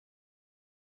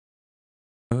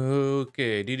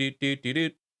Okay. Do.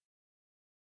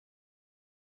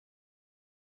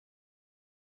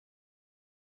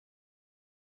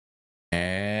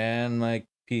 And my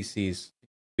PC's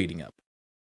speeding up.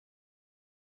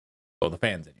 Oh, the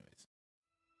fans, anyways.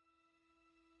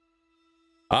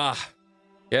 Ah,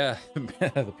 yeah.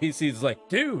 The PC's like,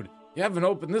 dude, you haven't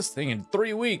opened this thing in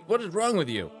 3 weeks. What is wrong with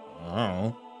you?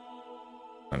 Oh,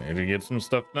 I need to get some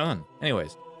stuff done.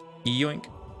 Anyways, yoink.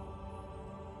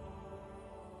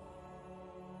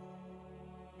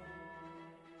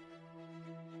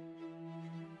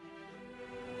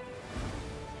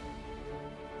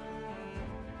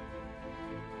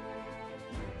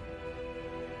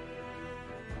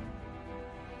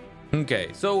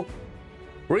 Okay, so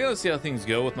we're gonna see how things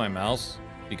go with my mouse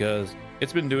because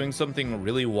it's been doing something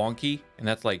really wonky, and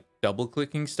that's like double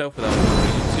clicking stuff without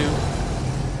needing to.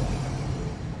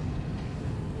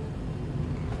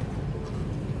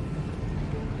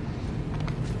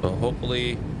 So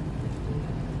hopefully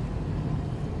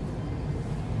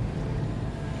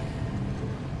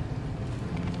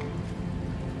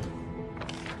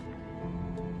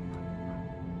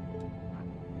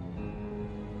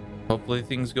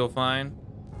things go fine.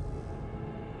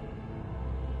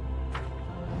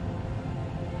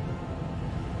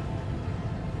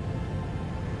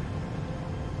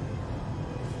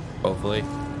 Hopefully.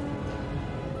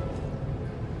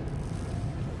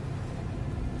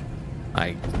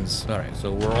 Alright,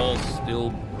 so we're all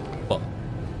still bugged.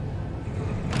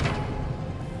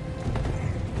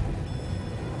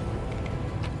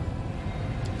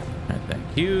 Alright,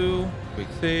 thank you. Quick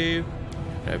save.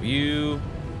 Have you.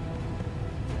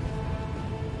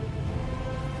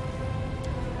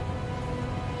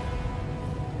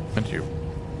 Enter your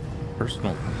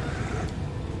personal.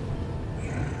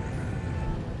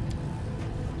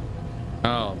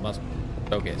 Oh, must.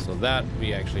 Okay, so that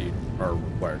we actually are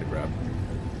required to grab.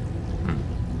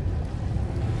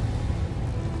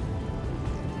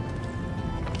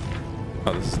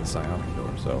 Oh, this is the psionic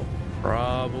door, so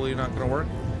probably not gonna work.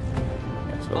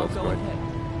 Yeah, so let's go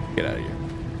ahead. Get out of here.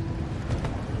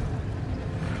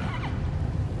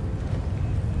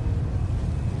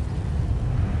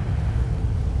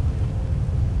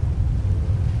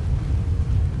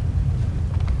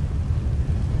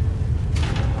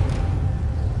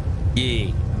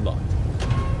 Yay, unlocked.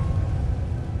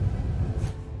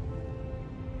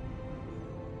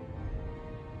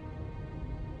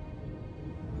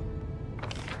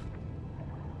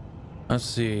 Let's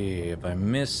see if I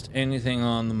missed anything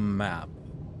on the map.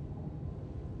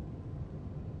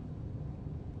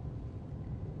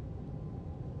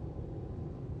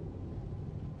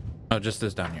 Oh, just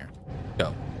this down here.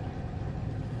 Go.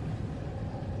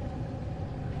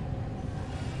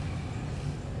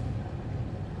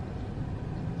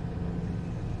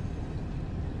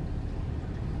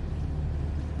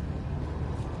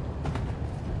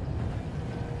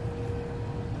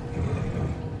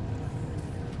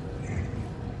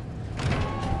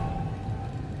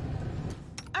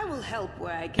 Help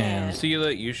where I can. And see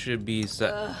that you should be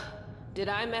set. Did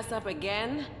I mess up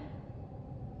again?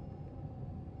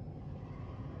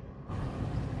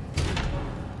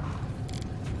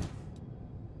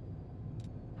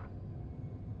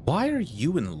 Why are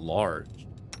you enlarged?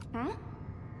 Huh?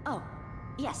 Oh,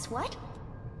 yes, what?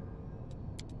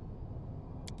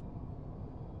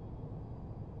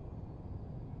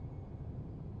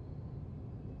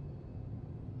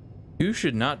 You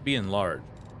should not be enlarged.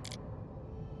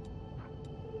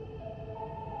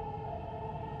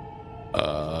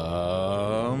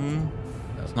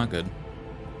 That's not good.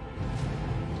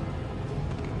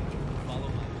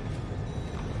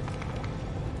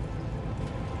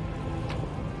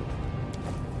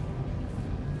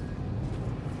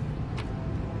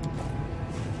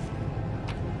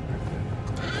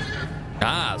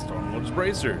 Ah, Stormwood's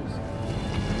bracers.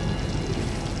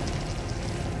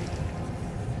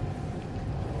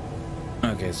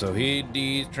 Okay, so he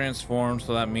de-transformed,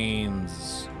 so that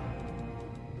means...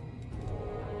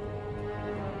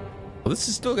 Well, this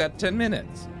has still got 10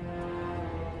 minutes.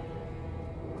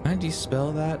 Can I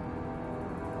dispel that?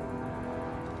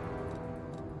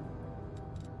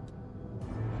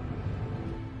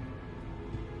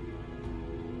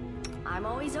 I'm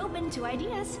always open to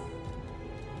ideas.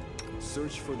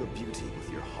 Search for the beauty with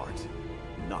your heart,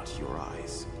 not your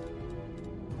eyes.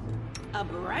 A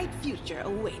bright future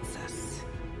awaits us.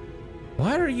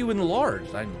 Why are you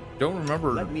enlarged? I don't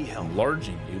remember Let me help.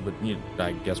 enlarging you, but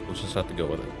I guess we'll just have to go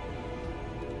with it.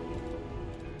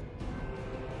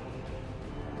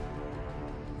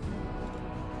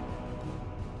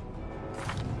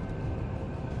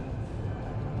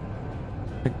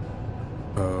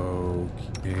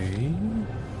 Okay.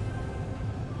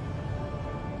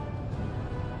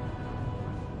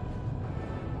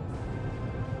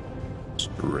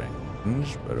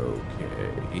 Strange, but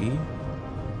okay.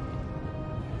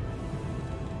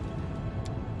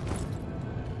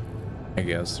 I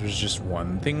guess there's just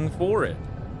one thing for it.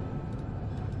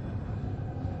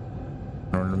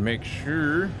 In order to make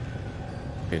sure.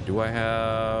 Okay, do I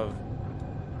have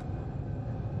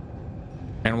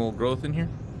animal growth in here?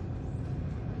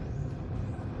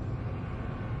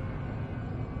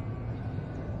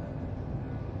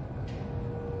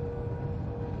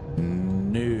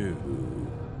 No.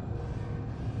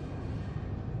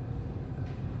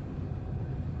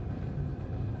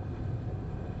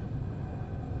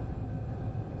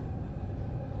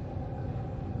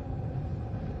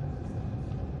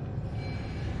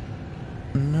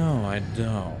 No, I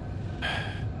don't.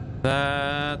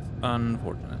 That's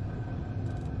unfortunate.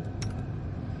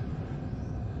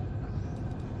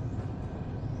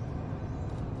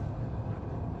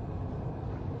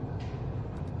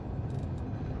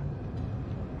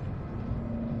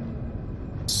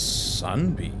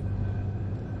 Sunbeam.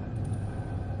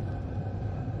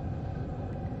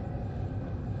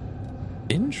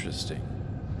 Interesting.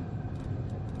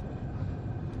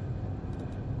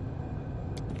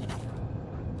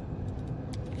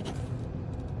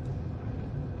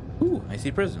 Ooh, I see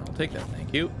prison. I'll take that,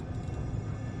 thank you.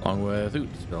 Along with, ooh,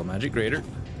 spell magic greater.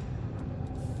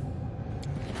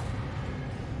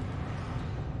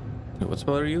 Wait, what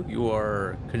spell are you? You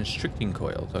are constricting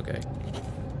coils, okay.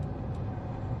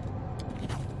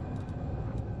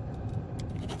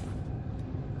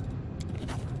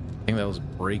 I think that was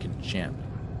break enchant.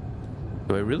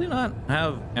 Do I really not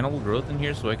have animal growth in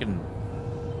here so I can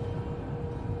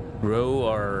grow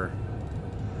our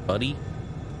buddy?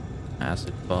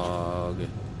 Acid fog.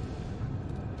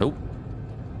 Nope.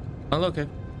 Oh, okay.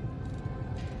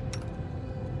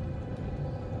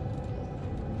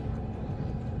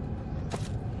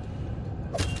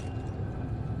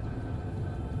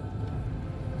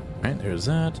 Alright, there's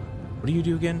that. What do you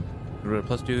do again?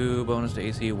 +2 bonus to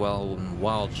AC while in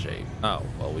wild shape. Oh,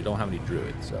 well, we don't have any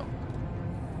druids, so.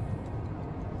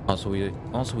 Also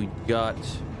we got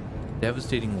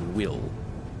devastating will.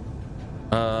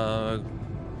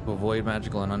 To avoid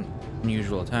magical and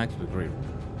unusual attacks with great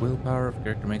willpower. If a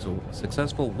character makes a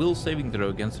successful will saving throw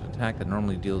against an attack that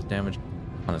normally deals damage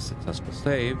on a successful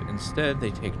save, instead they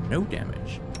take no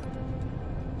damage.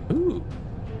 Ooh.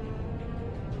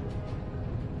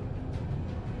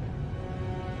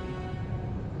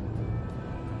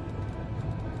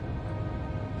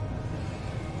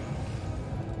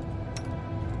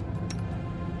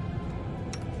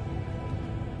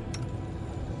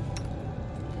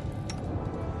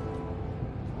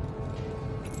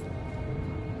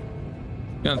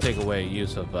 Gonna take away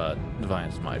use of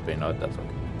Divine Smite, but no, that's okay.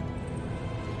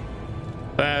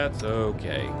 That's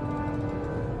okay.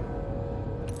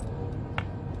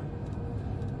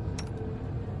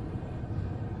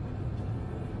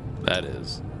 That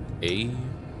is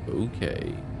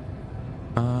okay.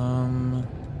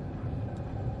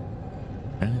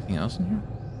 Anything else in here?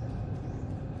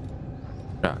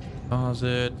 Dock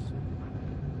deposit.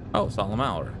 Oh, Solemn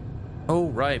Hour. Oh,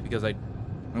 right, because I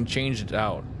changed it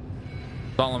out.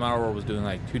 Solemn Hour was doing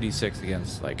like 2d6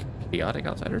 against like chaotic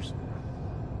outsiders.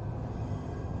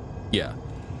 Yeah.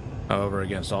 However,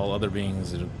 against all other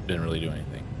beings, it didn't really do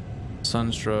anything.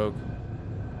 Sunstroke.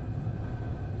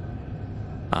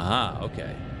 Aha,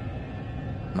 okay.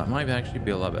 That might actually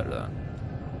be a lot better then.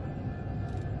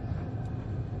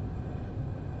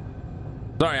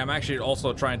 Sorry, I'm actually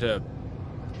also trying to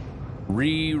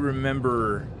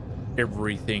remember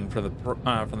everything for the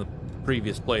from the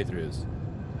previous playthroughs.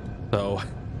 So,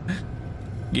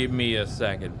 give me a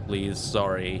second, please.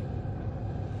 Sorry.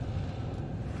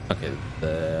 Okay,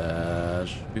 that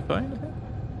should be fine.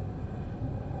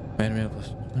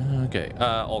 Okay,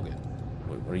 all good.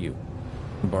 Wait, what are you?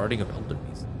 Bombarding of Elder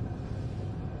Beast.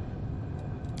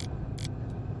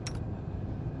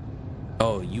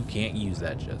 Oh, you can't use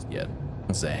that just yet.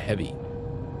 It's a heavy.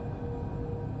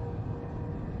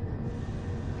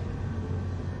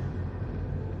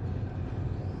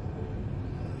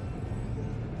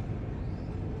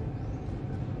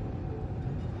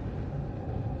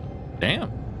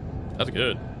 Damn, that's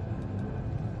good.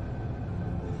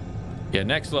 Yeah,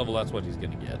 next level, that's what he's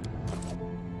gonna get.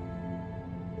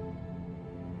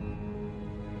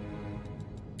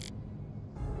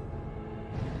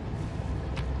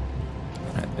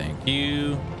 All right, thank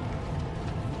you.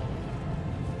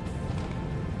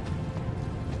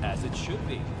 As it should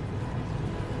be.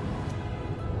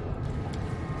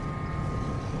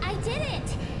 I did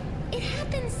it! It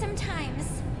happens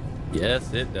sometimes.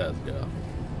 Yes, it does, go.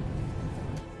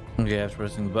 Okay, after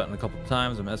pressing the button a couple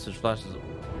times, a message flashes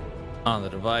on the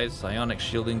device. Psionic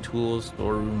shielding tools.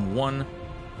 Storeroom 1.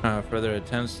 Further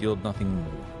attempts yield nothing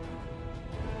more.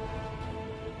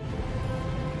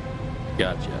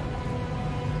 Gotcha.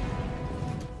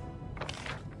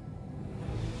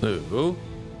 So,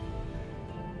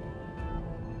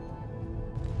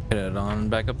 head on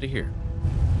back up to here.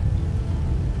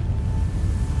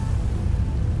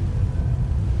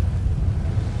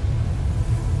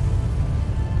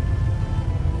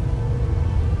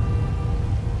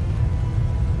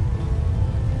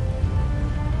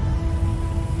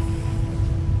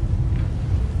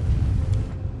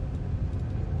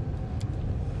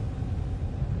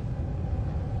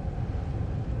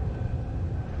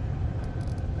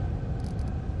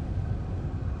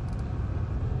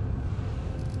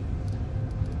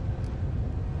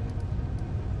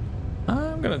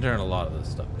 I'm gonna turn a lot of this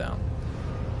stuff down.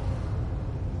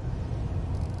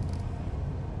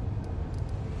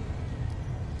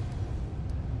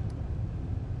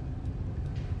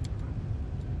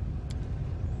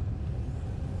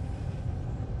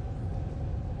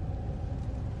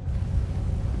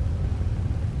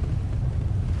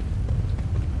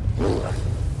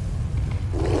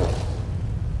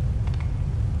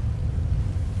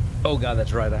 Oh god,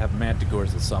 that's right, I have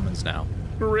manticores as summons now.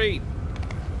 Great!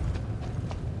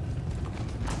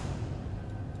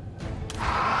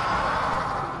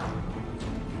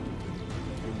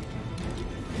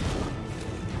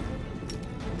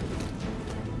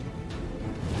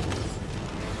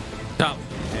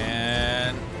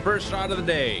 And first shot of the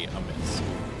day, a miss.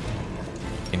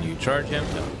 Can you charge him?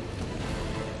 No.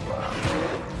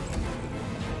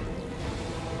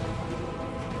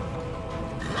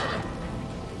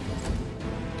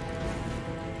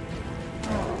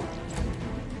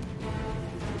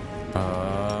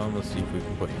 Let's see if we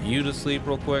can put you to sleep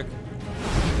real quick.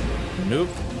 Nope.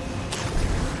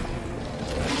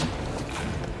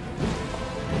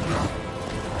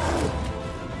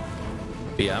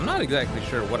 Yeah, I'm not exactly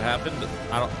sure what happened.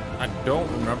 I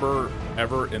don't remember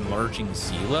ever enlarging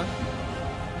Sela.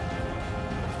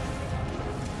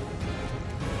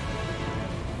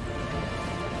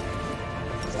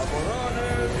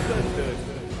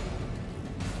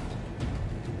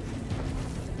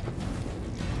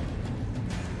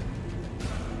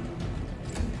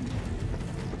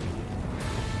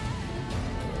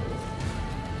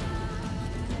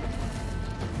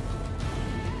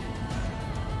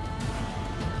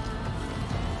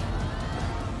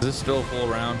 Is this still a full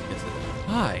round? It's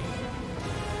high.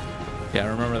 Yeah, I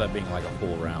remember that being like a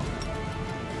full round.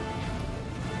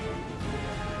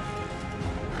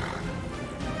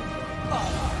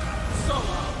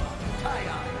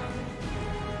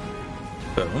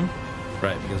 Boom.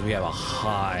 Right, because we have a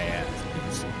high ass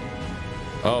piece.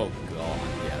 Oh god,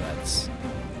 yeah, that's.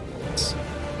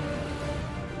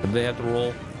 Did they have to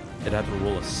roll? They'd have to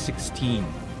roll a 16.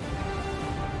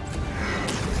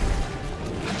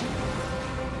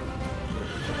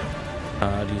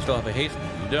 Do you still have a haste?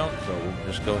 You don't, so we'll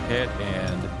just go ahead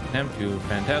and attempt to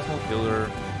Phantasmal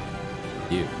Killer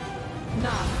you.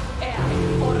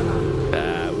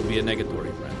 That would be a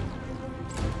negatory, friend.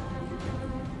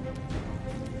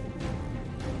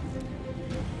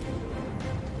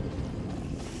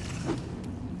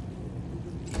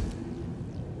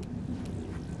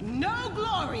 No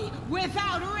glory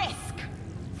without risk.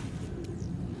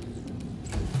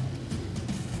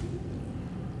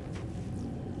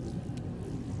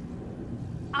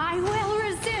 I will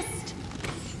resist.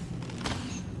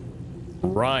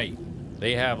 Right.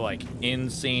 They have like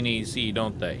insane AC,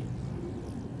 don't they?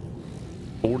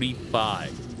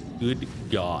 45. Good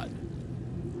God.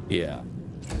 Yeah.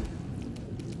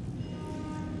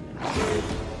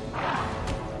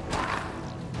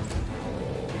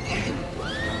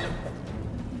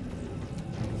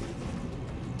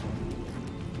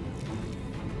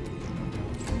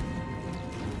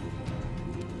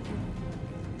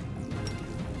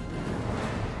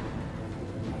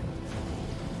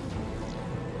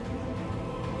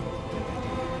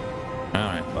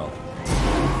 Alright, well.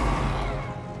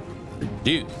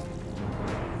 Reduce.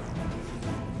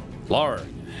 Large.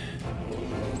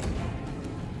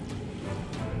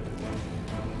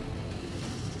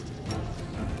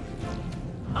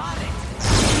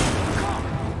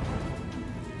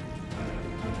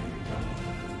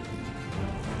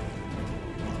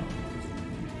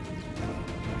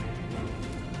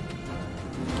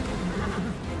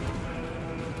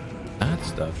 That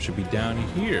stuff should be down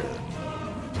here.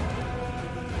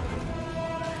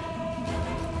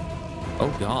 Oh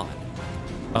god.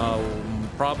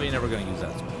 Probably never gonna use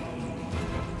that spell.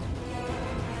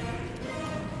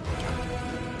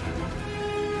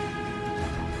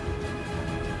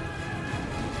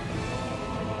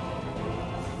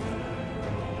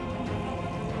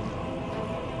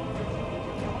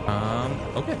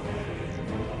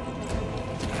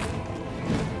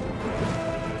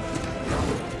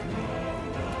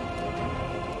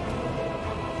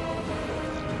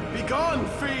 Begone,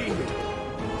 fiend!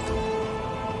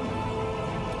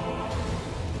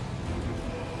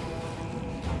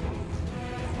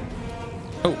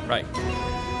 Oh, right.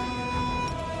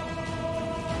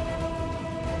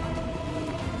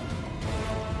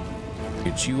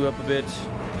 Get you up a bit,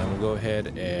 and we'll go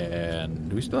ahead and...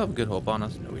 Do we still have a good hope on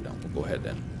us? No, we don't. We'll go ahead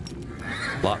and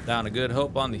plop down a good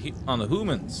hope on the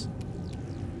humans.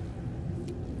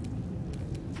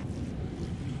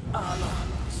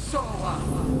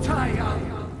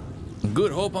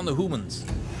 Good hope on the humans.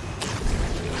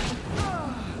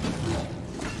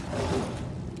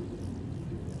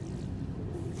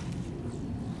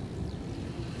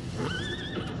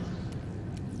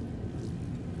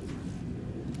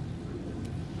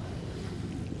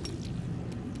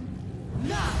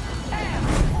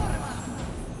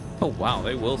 Oh wow,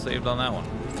 they will saved on that one.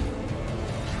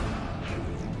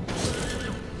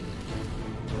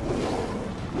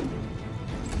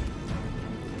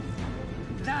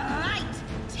 The light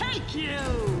take you.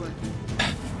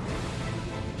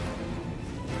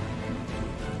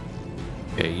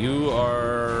 Okay, you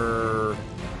are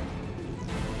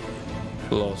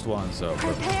the lowest one, so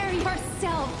Prepare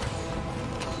yourself.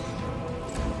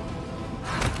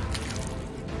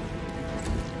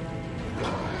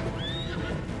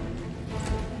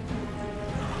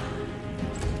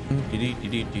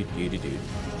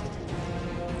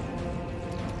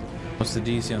 What's the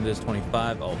DC on this?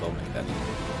 25? Oh, they'll make that.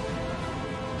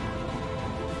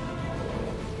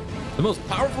 The most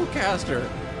powerful caster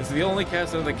is the only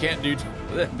caster that can't do.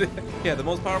 Yeah, the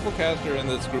most powerful caster in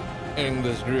this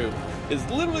group is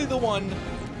literally the one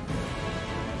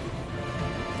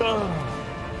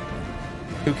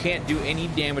who can't do any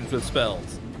damage with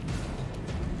spells.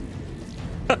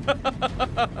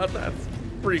 That's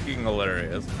freaking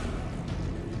hilarious.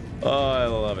 Oh, I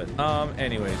love it.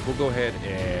 Anyways, we'll go ahead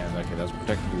and okay, that's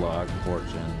protected log,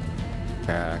 fortune,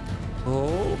 attack.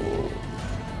 Oh.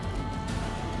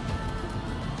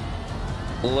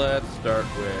 Let's start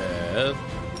with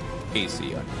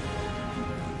AC.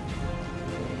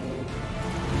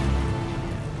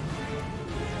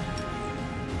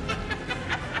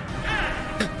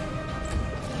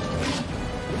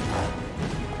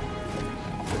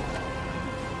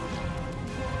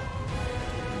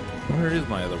 Where is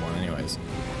my other one, anyways?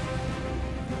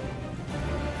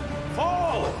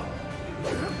 Fall!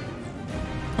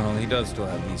 Well, he does still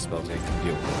have these spells he can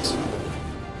deal with this.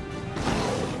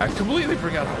 I completely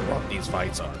forgot how rough these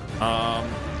fights are.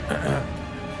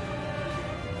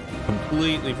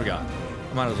 Completely forgot.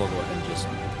 I might as well go ahead and just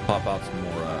pop out some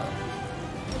more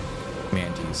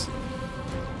manties.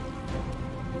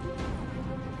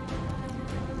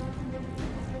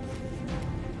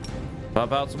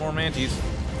 Pop out some more manties.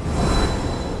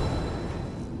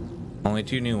 Only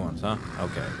 2 new ones, huh?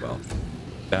 Okay, well,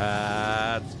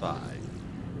 that's fine.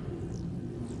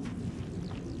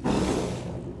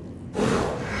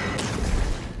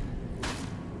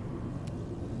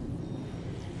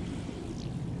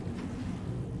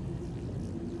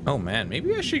 Oh man,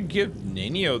 maybe I should give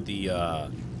Ninio the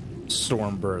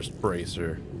Stormburst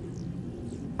bracer.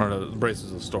 Or no, the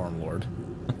braces of Stormlord.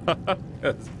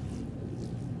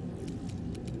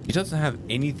 He doesn't have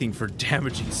anything for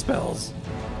damaging spells.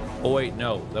 Oh wait,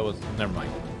 no, that was, never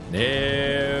mind.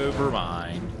 Never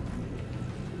mind.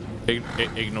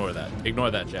 Ignore that. Ignore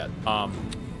that, chat.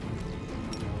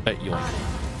 Yoink.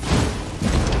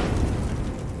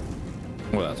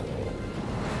 Well, that's okay.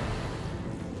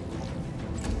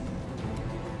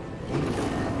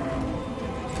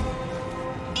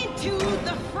 Into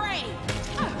the fray.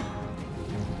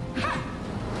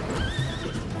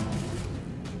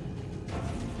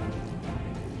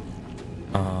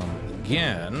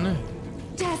 Again.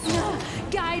 Desna,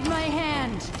 guide my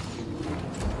hand.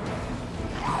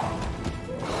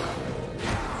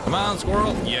 Come on,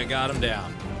 squirrel. You got him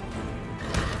down.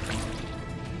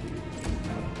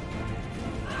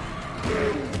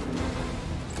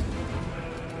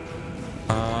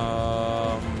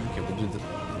 Okay,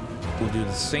 we'll do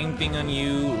the same thing on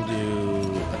you. We'll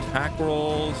do attack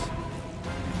rolls.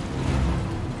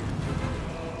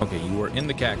 Okay, you were in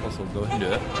the cackle, so we'll go ahead and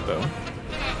do it. So.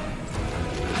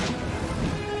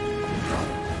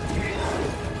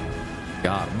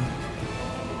 Got him.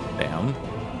 Down.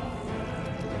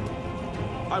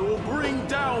 I will bring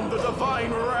down the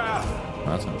divine wrath.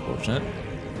 That's unfortunate.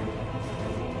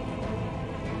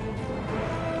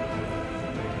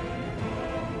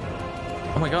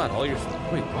 Oh my god, all your...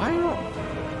 Wait, why are...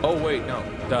 Oh wait, no.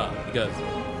 Duh, because...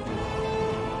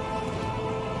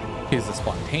 he's a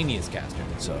spontaneous caster,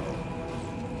 so...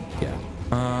 Yeah.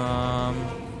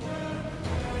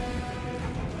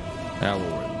 Now we'll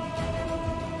worry.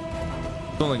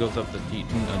 only goes up to 10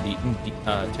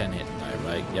 hit die,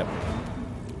 right? Yep.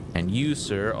 And you,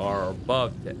 sir, are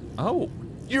above 10. Oh,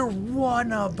 you're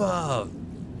one above.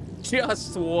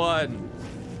 Just one.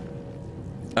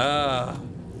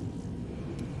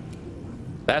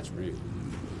 That's rude.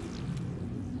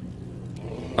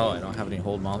 Oh, I don't have any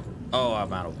hold mount. Oh,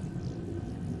 I'm out of it.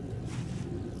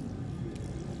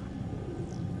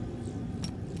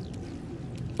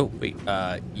 Oh, wait.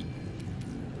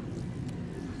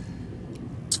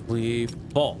 We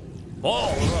fall.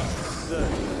 Fall!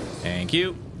 Thank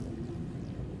you.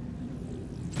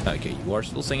 Okay, you are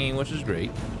still singing, which is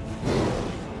great.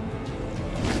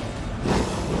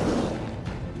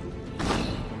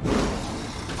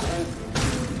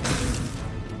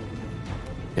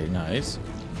 Okay, nice.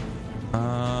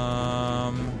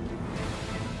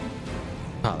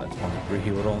 That's 23.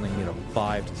 He would only need a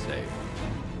 5 to save.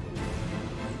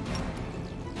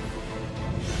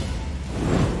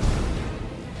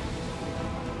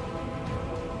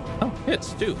 Oh,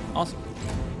 hits too. Awesome.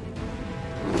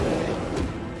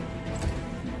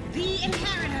 The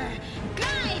inheritor,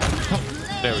 guide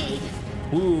my There blade.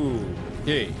 we go. Ooh,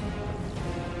 yay.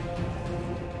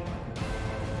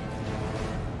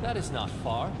 That is not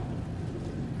far.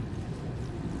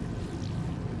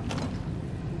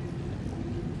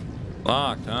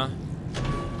 Locked, huh?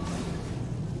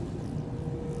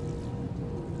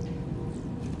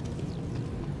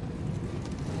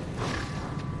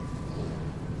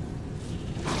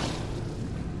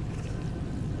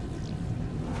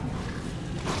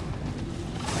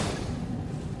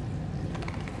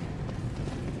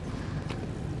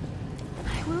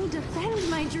 I will defend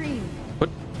my dream. What?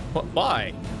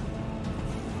 Why?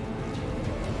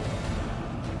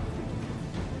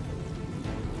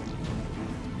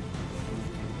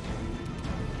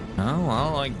 Oh,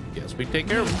 well, I guess we take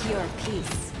care of it. Your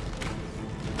peace.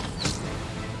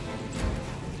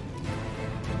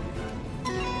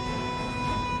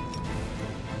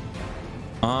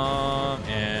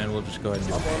 And we'll just go ahead and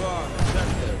do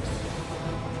it.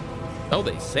 Oh,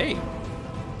 they saved.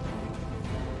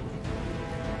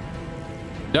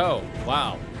 No,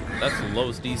 wow. That's the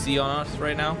lowest DC on us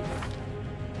right now.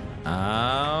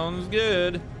 Sounds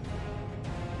good.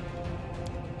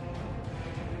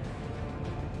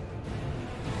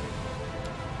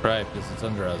 Right, because it's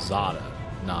under Azata,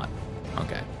 not...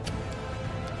 Okay.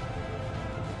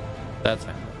 That's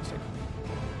fantastic.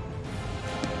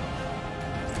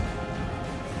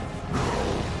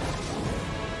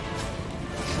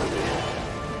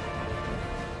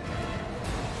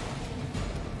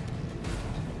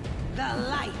 The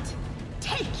light,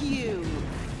 take you.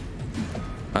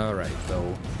 All right,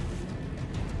 so...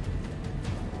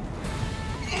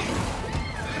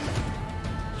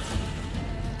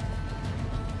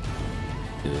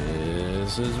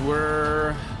 This is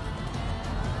where...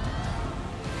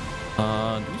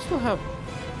 do we still have...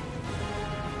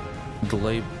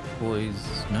 Delay boys?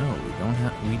 No, we don't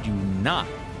have... We do not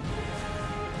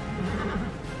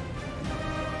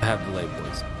have delay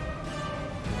boys.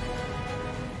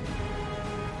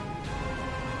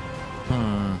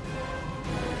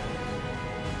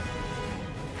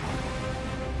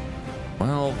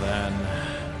 Well then...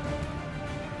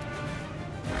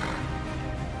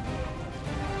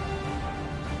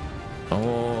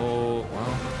 Oh,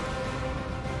 well.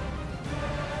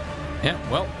 Yeah,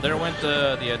 well, there went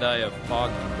the idea of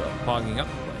fogging up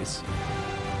the place.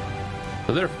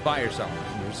 So they're fire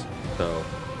salamanders, so...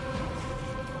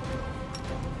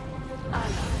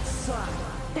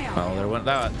 Well, there went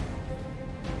that.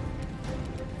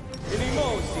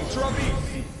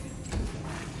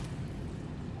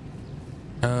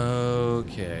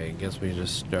 Okay, guess we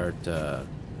just start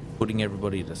putting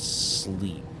everybody to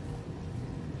sleep.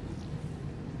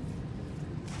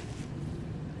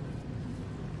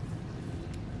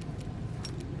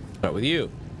 Start with you.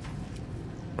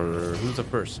 Or who's the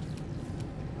first?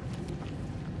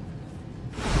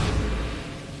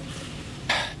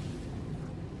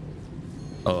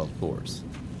 Oh, of course.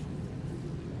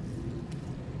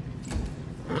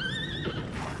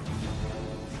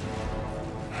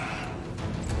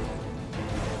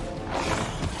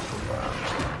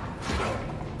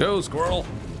 Go, squirrel.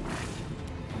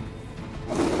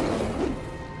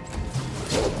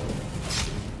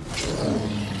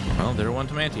 Well, there went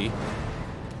to Manti.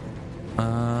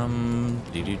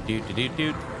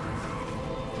 Do.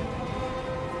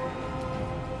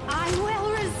 I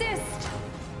will resist.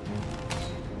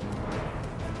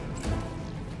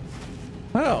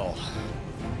 Well,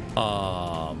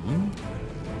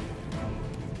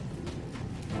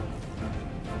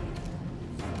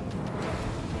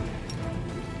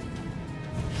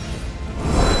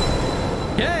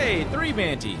 yay, 3 tree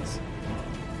mantis.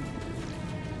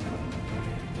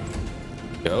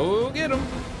 Go get them.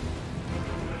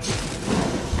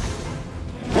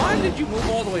 Why did you move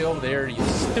all the way over there, you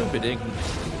stupid ignorant?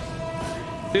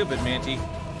 Stupid manti.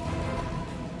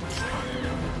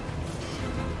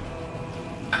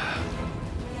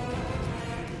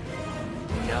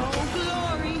 No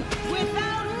glory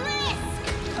without risk.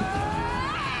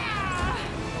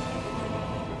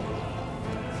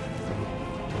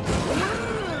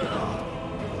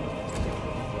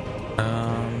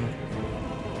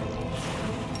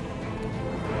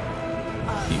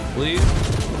 Please.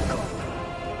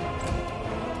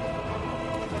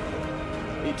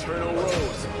 Eternal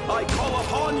Rose, I call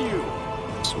upon you!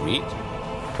 Sweet.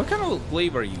 What kind of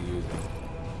glaive are you using?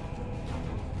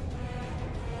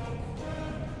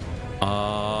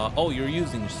 Oh, you're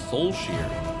using Soul Shear.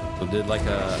 So did like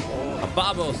a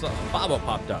Babo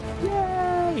popped up.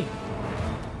 Yay!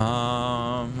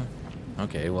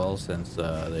 Okay, well, since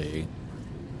they...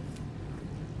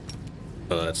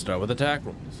 let's start with attack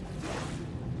rolls.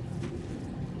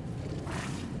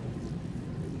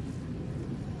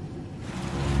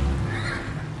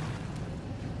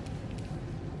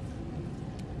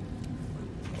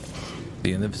 Is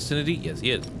he in the vicinity? Yes,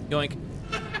 he is. Yoink.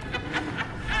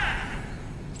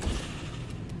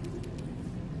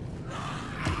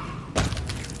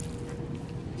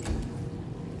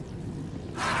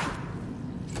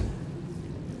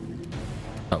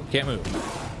 Oh, can't move.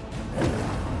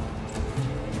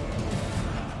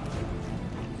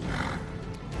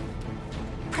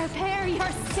 Prepare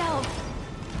yourself.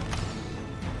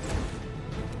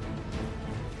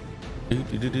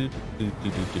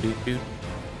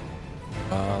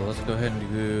 Let's go ahead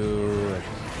and do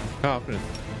confidence.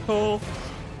 Oh,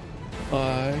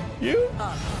 you.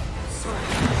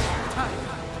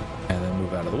 And then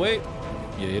move out of the way.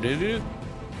 Yeah, do.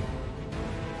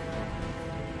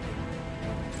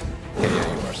 Yeah,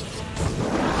 you are.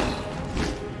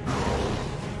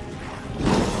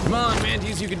 Come on,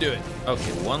 mantis, you can do it.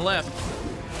 Okay, one left.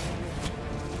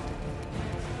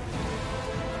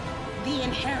 The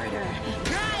Inheritor,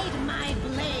 guide my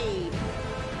blade.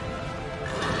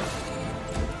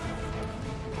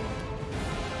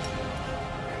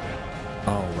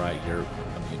 All right, you're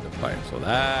immune to fire, so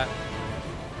that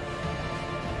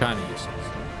kind of useless.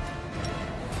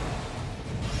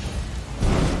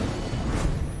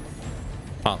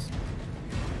 Awesome.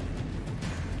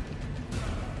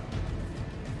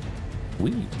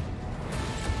 Sweet.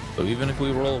 So even if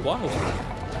we roll a wild,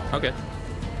 okay.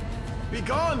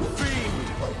 Begone, fiend!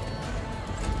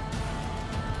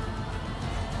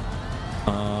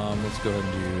 Let's go ahead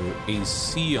and do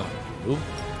AC on you.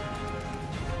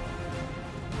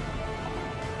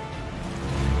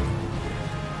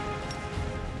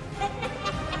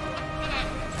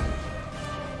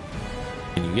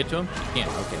 Can you get to him? You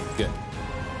can't. Okay, good.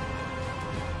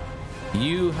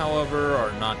 You, however,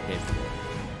 are not capable.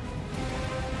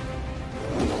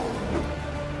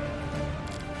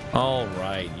 All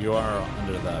right, you are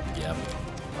under the. Yep.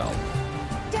 Well.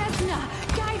 Desna,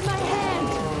 guide my hand.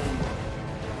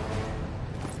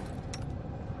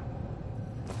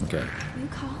 Okay. You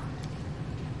call.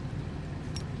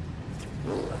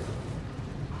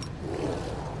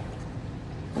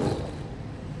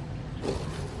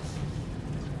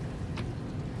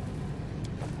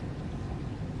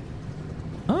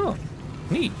 Oh,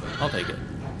 neat. I'll take it.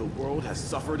 The world has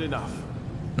suffered enough.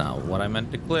 Not what I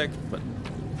meant to click, but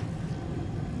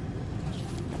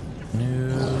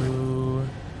no.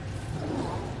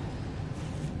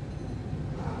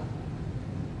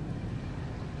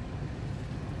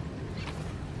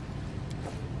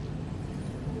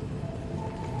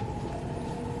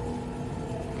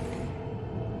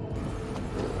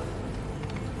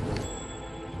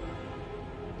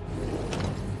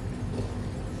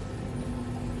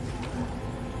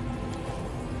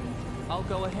 I'll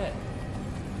go ahead.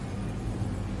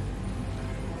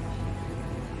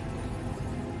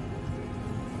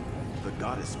 The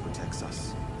goddess protects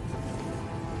us.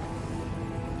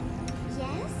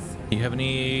 Yes? You have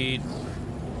any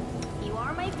You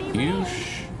are my favorite.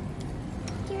 use?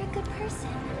 You're a good person.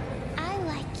 I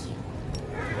like you.